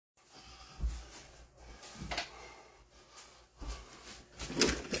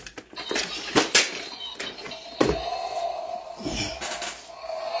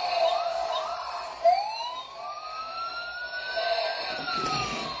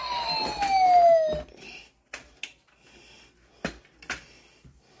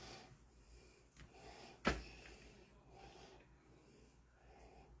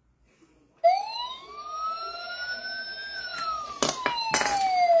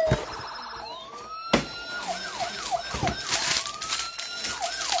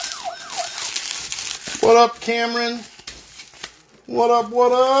What up, Cameron? What up,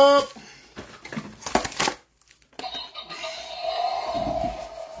 what up?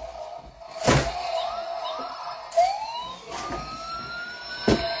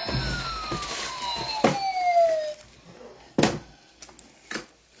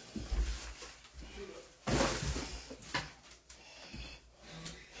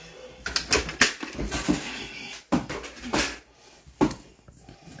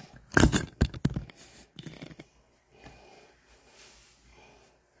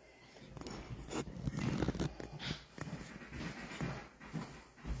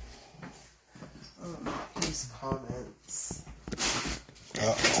 Comments.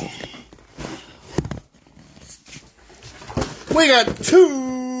 Uh-oh. We got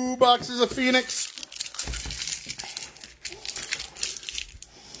 2 boxes of Phoenix.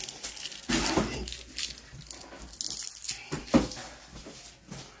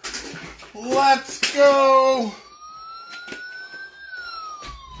 Let's go.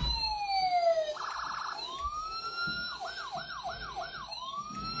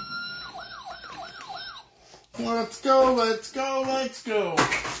 Let's go, let's go, let's go.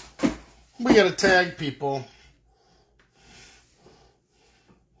 We gotta tag people.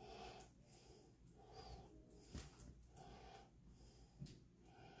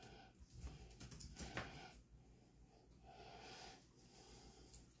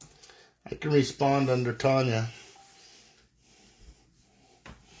 I can respond under Tanya.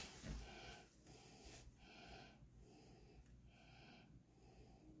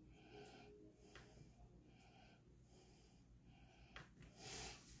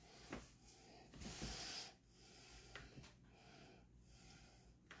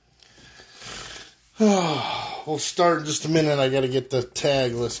 We'll start in just a minute. I got to get the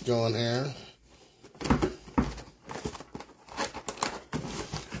tag list going here.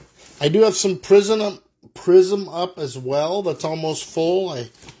 I do have some Prism up as well. That's almost full. I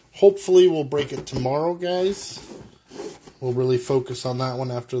hopefully will break it tomorrow, guys. We'll really focus on that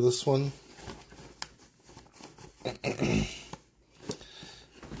one after this one.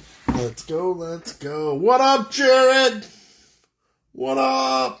 Let's go, let's go. What up, Jared? What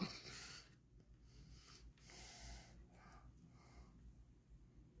up?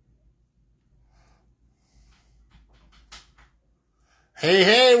 Hey,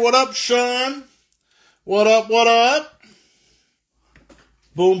 hey, what up, Sean? What up, what up?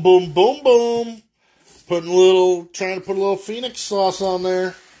 Boom, boom, boom, boom. Trying to put a little Phoenix sauce on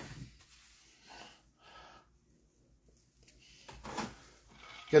there.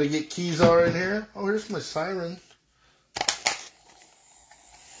 Gotta get Keysar in here. Oh, here's my siren.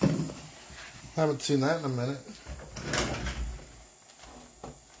 Haven't seen that in a minute.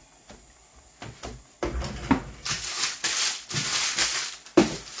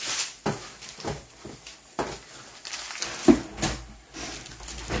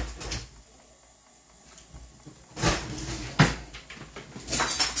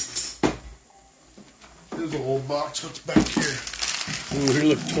 There's an old box. What's back here? Ooh, here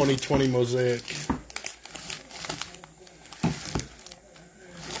look, 2020 Mosaic.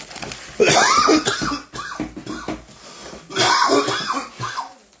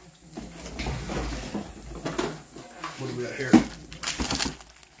 What do we got here?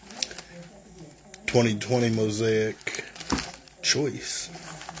 2020 Mosaic Choice.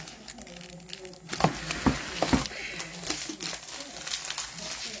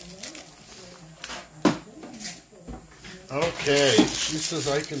 Okay, she says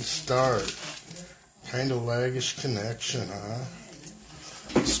I can start. Kind of laggish connection, huh?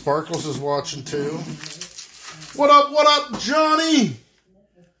 Sparkles is watching too. What up, Johnny?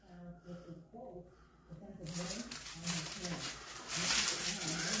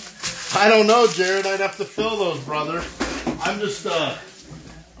 I don't know, Jared. I'd have to fill those, brother. I'm just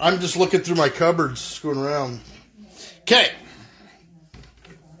looking through my cupboards, screwing around. Okay.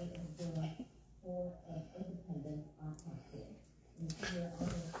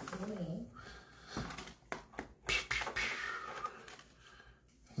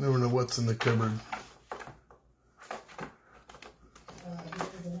 Never know what's in the cupboard.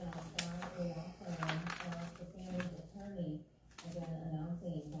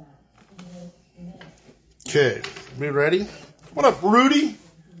 Okay, be ready? What up, Rudy?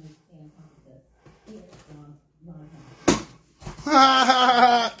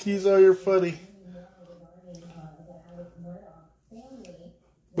 Keysar, you're funny.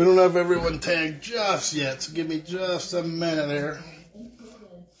 We don't have everyone tagged just yet, so give me just a minute here.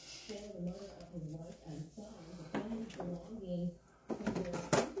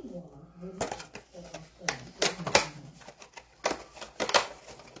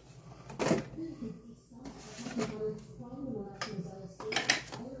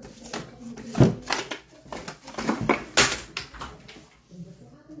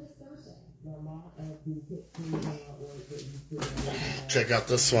 Check out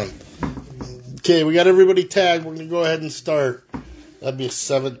this one. Okay, we got everybody tagged. We're going to go ahead and start. That'd be a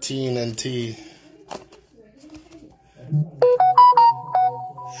 17 NT.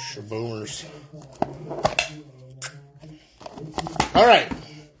 Shaboomers. All right.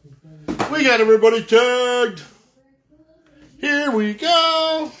 We got everybody tagged. Here we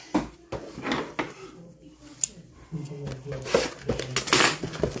go.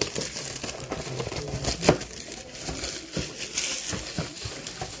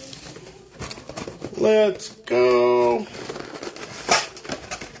 Let's go.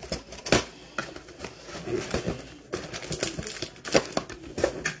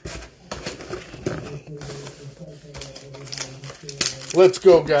 Let's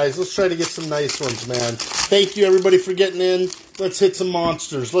go, guys. Let's try to get some nice ones, man. Thank you, everybody, for getting in. Let's hit some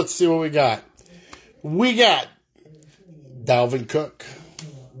monsters. Let's see what we got. We got Dalvin Cook,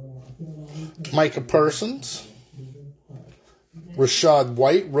 Micah Parsons, Rashad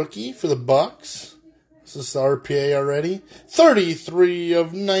White, rookie for the Bucks. Is this the RPA already? 33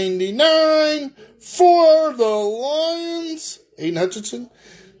 of 99 for the Lions. Aiden Hutchinson.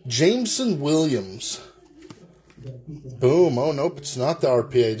 Jameson Williams. Boom. Oh, nope, it's not the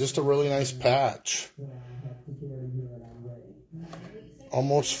RPA. Just a really nice patch.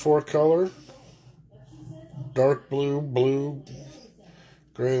 Almost 4-color. Dark blue, blue,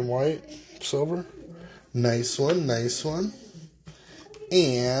 gray and white, silver. Nice one, nice one.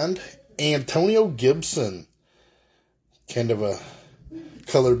 And Antonio Gibson. Kind of a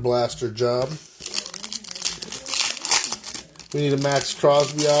colored blaster job. We need a Max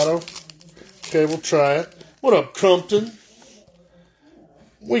Crosby auto. Okay, we'll try it. What up, Crumpton?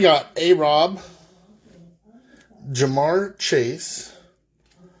 We got A-Rob, Jamar Chase,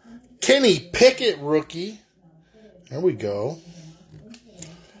 Kenny Pickett, rookie. There we go.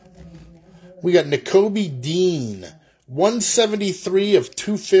 We got Nakobe Dean, 173 of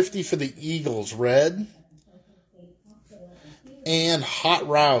 250 for the Eagles, red. And Hot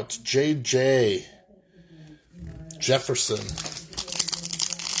Routes, J.J. Jefferson.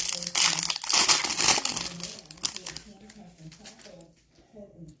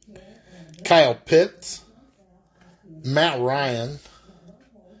 Kyle Pitts, Matt Ryan,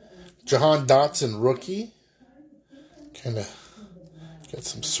 Jahan Dotson, rookie. Kind of got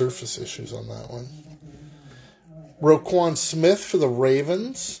some surface issues on that one. Roquan Smith for the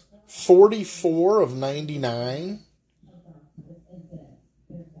Ravens, 44 of 99.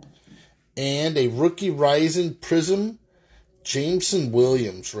 And a rookie Rising Prism, Jameson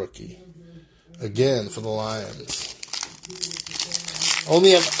Williams, rookie. Again for the Lions.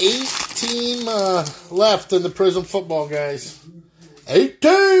 Only have 18 left in the Prism football, guys.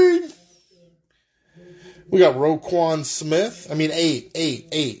 18! We got Roquan Smith. I mean,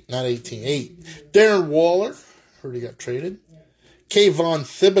 8, not 18. 8. Darren Waller. Heard he got traded. Kayvon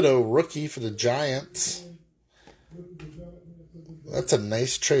Thibodeau, rookie for the Giants. That's a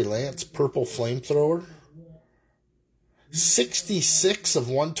nice Trey Lance purple flamethrower. 66 of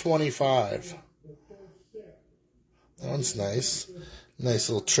 125. That one's nice. Nice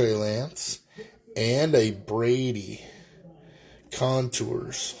little Trey Lance. And a Brady.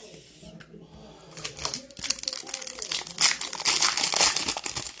 Contours.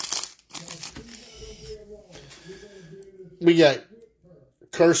 We got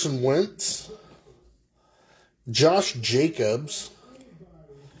Carson Wentz, Josh Jacobs,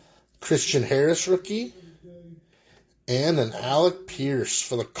 Christian Harris, rookie, and an Alec Pierce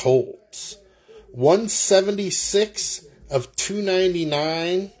for the Colts. 176 of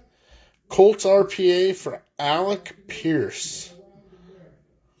 299. Colts RPA for Alec Pierce.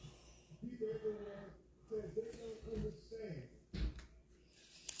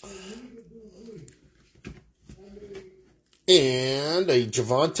 And a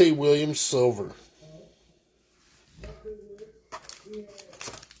Javonte Williams silver.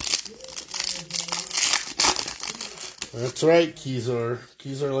 That's right, Keysar.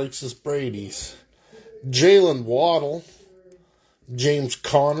 Keysar likes his Brady's. Jalen Waddle, James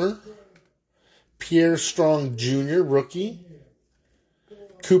Conner, Pierre Strong Jr., rookie,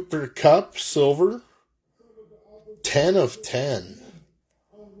 Cooper Kupp, silver, 10 of 10.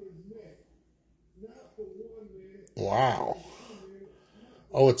 Wow.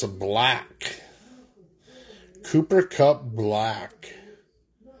 Oh, it's a black. Cooper Kupp black.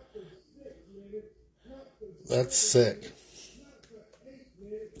 That's sick.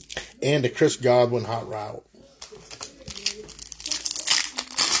 And a Chris Godwin hot route.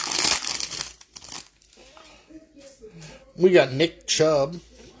 We got Nick Chubb,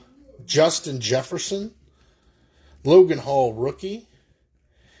 Justin Jefferson, Logan Hall, rookie,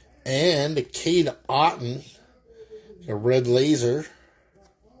 And a Cade Otton, a red laser.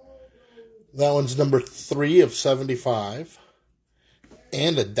 That one's number 3 of 75.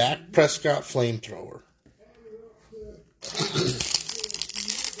 And a Dak Prescott flamethrower.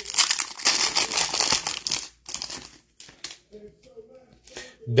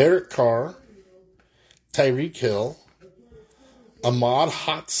 Derek Carr, Tyreek Hill, Ahmad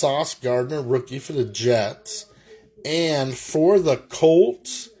Hot Sauce Gardner, rookie for the Jets. And for the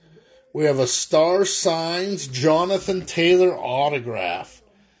Colts, we have a Star Signs Jonathan Taylor autograph.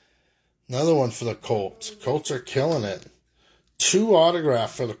 Another one for the Colts. Colts are killing it. 2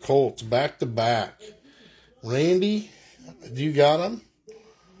 autographs for the Colts, back to back. Randy, you got them?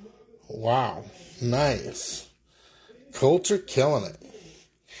 Wow, nice. Colts are killing it.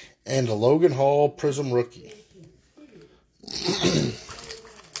 And a Logan Hall Prism rookie.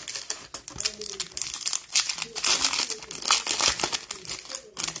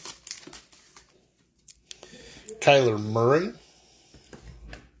 Kyler Murray,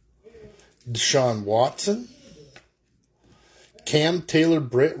 Deshaun Watson, Cam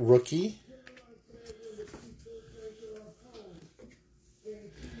Taylor-Britt rookie,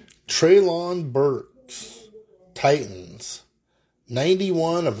 Treylon Burks, Titans,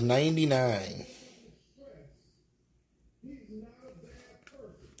 91 of 99.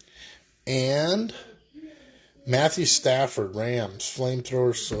 And Matthew Stafford, Rams,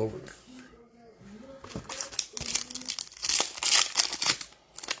 flamethrower silver.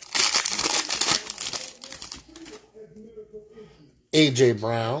 A.J.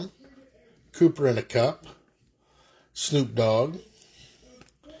 Brown, Cooper in a Cup, Snoop Dogg.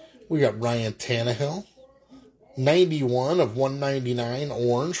 We got Ryan Tannehill, 91 of 199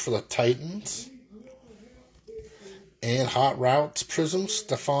 orange for the Titans. And Hot Routes Prism,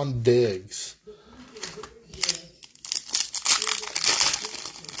 Stephon Diggs.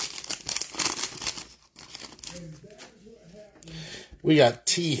 We got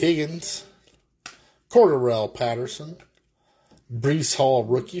T. Higgins, Cordarrelle Patterson, Breece Hall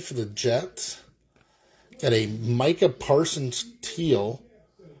rookie for the Jets. Got a Micah Parsons teal,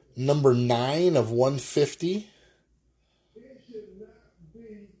 number 9 of 150.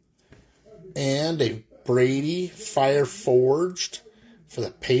 And a Brady Fire Forged for the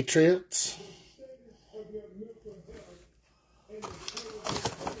Patriots.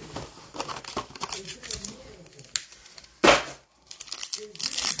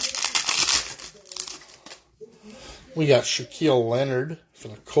 We got Shaquille Leonard for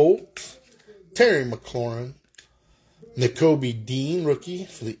the Colts. Terry McLaurin. Nakobe Dean, rookie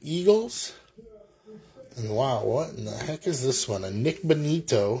for the Eagles. And wow, what in the heck is this one? A Nick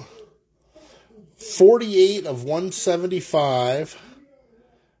Benito. 48 of 175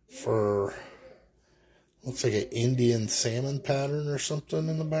 for, looks like an Indian salmon pattern or something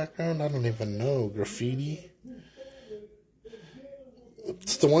in the background. I don't even know. Graffiti.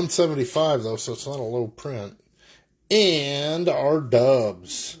 It's the 175 though, so it's not a low print. And our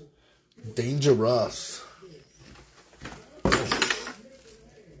Dubs. Dangerous.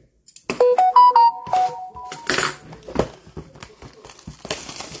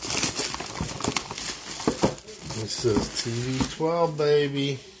 This is TV 12,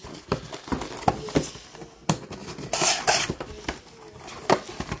 baby.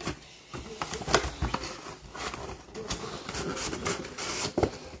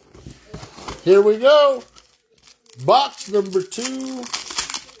 Here we go. Box number 2.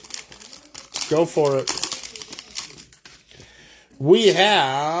 Go for it. We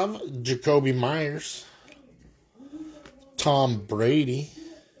have Jacoby Myers, Tom Brady,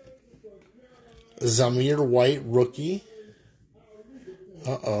 Zamir White rookie.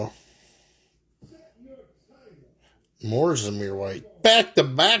 Uh-oh. More Zamir White.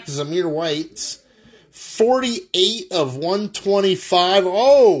 Back-to-back Zamir Whites. 48 of 125.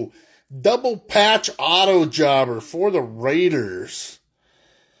 Oh, double patch auto jobber for the Raiders.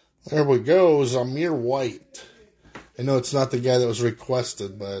 There we go, Zamir White. I know it's not the guy that was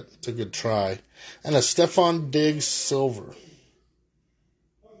requested, but it's a good try. And a Stephon Diggs silver.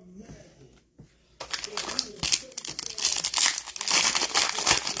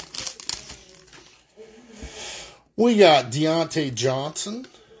 We got Deontay Johnson,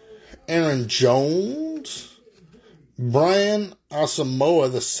 Aaron Jones, Brian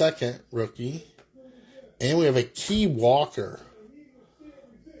Asamoah II, rookie. And we have a Key Walker.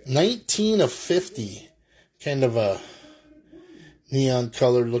 19 of 50. Kind of a neon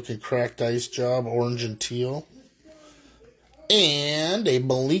colored looking cracked ice job, orange and teal. And a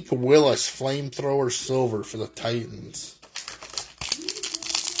Malik Willis flamethrower silver for the Titans.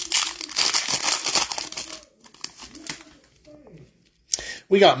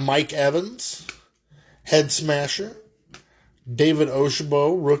 We got Mike Evans, Head Smasher. David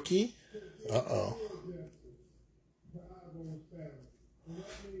Oshabo, rookie. Uh-oh.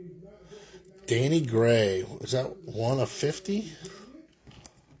 Danny Gray. Is that 1 of 50?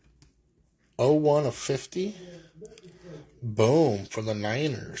 01 of 50. Boom, for the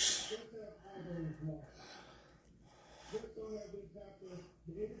Niners.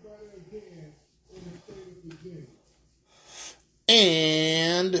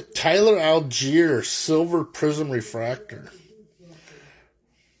 And Tyler Algier, Silver Prism Refractor.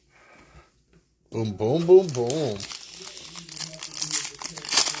 Boom, boom, boom, boom.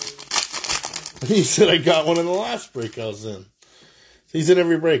 He said I got one in the last break I was in. He's in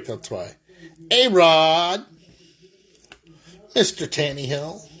every break, that's why. A-Rod. Mr.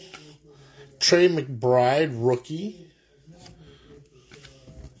 Tannehill. Trey McBride, rookie.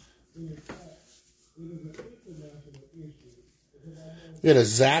 We had a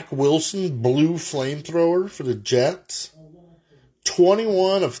Zach Wilson, blue flamethrower for the Jets.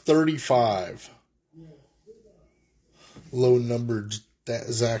 21 of 35. Low numbered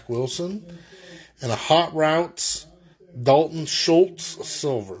Zach Wilson. And a Hot Routes Dalton Schultz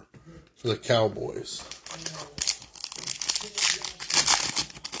silver for the Cowboys.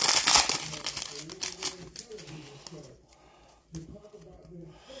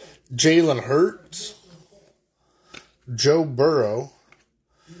 Jalen Hurts. Joe Burrow.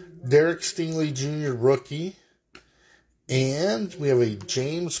 Derek Stingley Jr. rookie. And we have a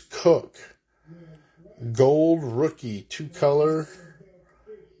James Cook gold rookie, 2-color,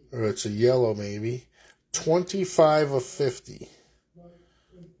 or it's a yellow maybe, 25 of 50.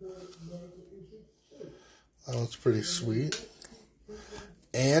 That looks pretty sweet.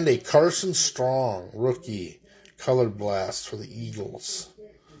 And a Carson Strong rookie, colored blast for the Eagles.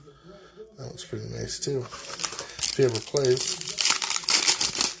 That looks pretty nice too, if he ever plays.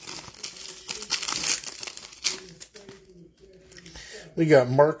 We got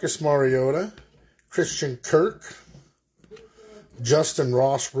Marcus Mariota, Christian Kirk, Justin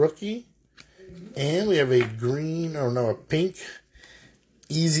Ross rookie, and we have a pink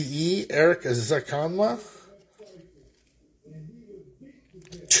Eazy-E, Eric Ezekanla,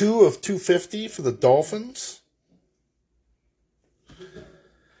 2 of 250 for the Dolphins,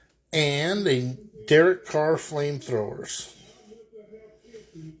 and a Derek Carr flamethrowers.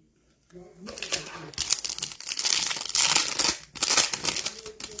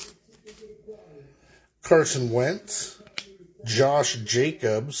 Carson Wentz, Josh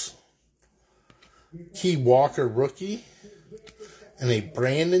Jacobs, Key Walker rookie, and a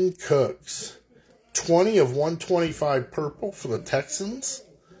Brandon Cooks, 20 of 125 purple for the Texans,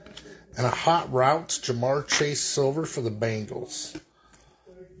 and a Hot Routes Jamar Chase silver for the Bengals.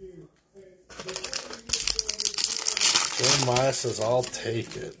 Jeremiah says, I'll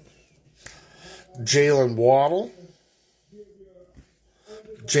take it. Jalen Waddle,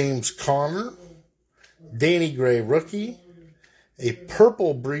 James Conner, Danny Gray rookie, a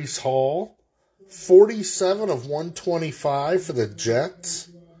purple Breece Hall, 47 of 125 for the Jets,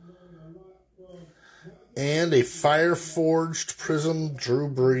 and a Fire Forged Prism Drew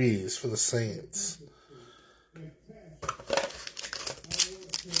Brees for the Saints.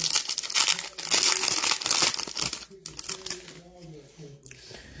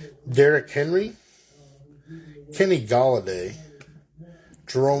 Derrick Henry, Kenny Golladay,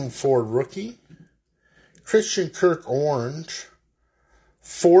 Jerome Ford rookie, Christian Kirk orange,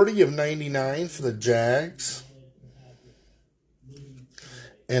 40 of 99 for the Jags,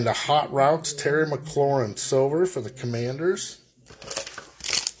 and a Hot Routes Terry McLaurin silver for the Commanders.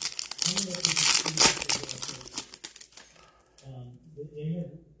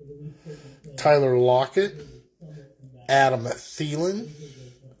 Tyler Lockett, Adam Thielen,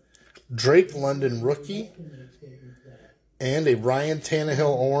 Drake London rookie, and a Ryan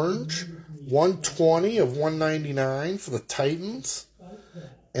Tannehill orange, 120 of 199 for the Titans,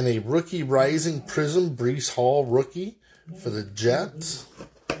 and a rookie Rising Prism Breece Hall rookie for the Jets.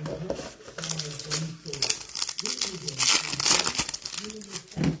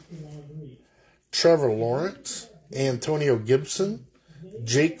 Trevor Lawrence, Antonio Gibson,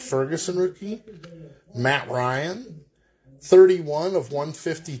 Jake Ferguson rookie, Matt Ryan, 31 of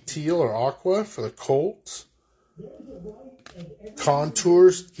 150 teal or aqua for the Colts.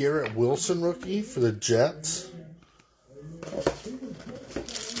 Contours, Garrett Wilson rookie for the Jets.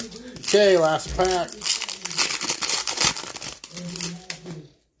 Okay, last pack.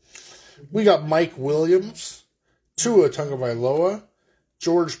 We got Mike Williams, Tua Tagovailoa,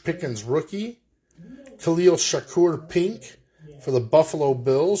 George Pickens rookie, Khalil Shakur pink for the Buffalo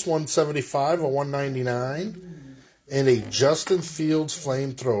Bills, 175 of 199, and a Justin Fields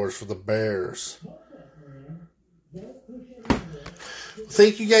flamethrowers for the Bears.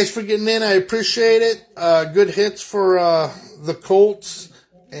 Thank you guys for getting in. I appreciate it. Good hits for the Colts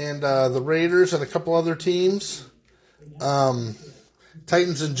and the Raiders and a couple other teams.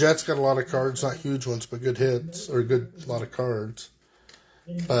 Titans and Jets got a lot of cards, not huge ones, but good hits, or a lot of cards.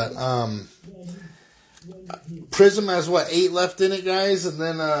 But Prism has, 8 left in it, guys, and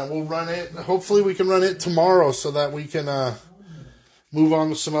then we'll run it. Hopefully we can run it tomorrow so that we can move on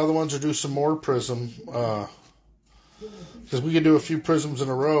to some other ones or do some more Prism. Because we could do a few Prisms in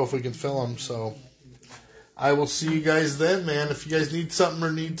a row if we can fill them. So I will see you guys then, man. If you guys need something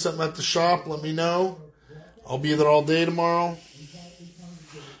or need something at the shop, let me know. I'll be there all day tomorrow.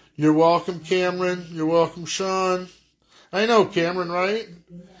 You're welcome, Cameron. You're welcome, Sean. I know, Cameron, right?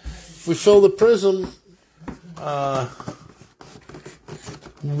 If we fill the Prism,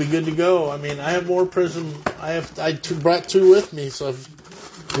 we'll be good to go. I mean, I have more Prism. I brought 2 with me, so if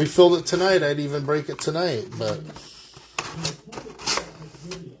we filled it tonight, I'd even break it tonight. But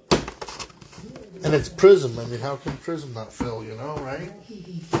and it's Prism. I mean, how can Prism not fill, right?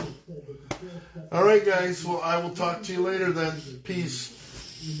 All right, guys. Well, I will talk to you later then. Peace.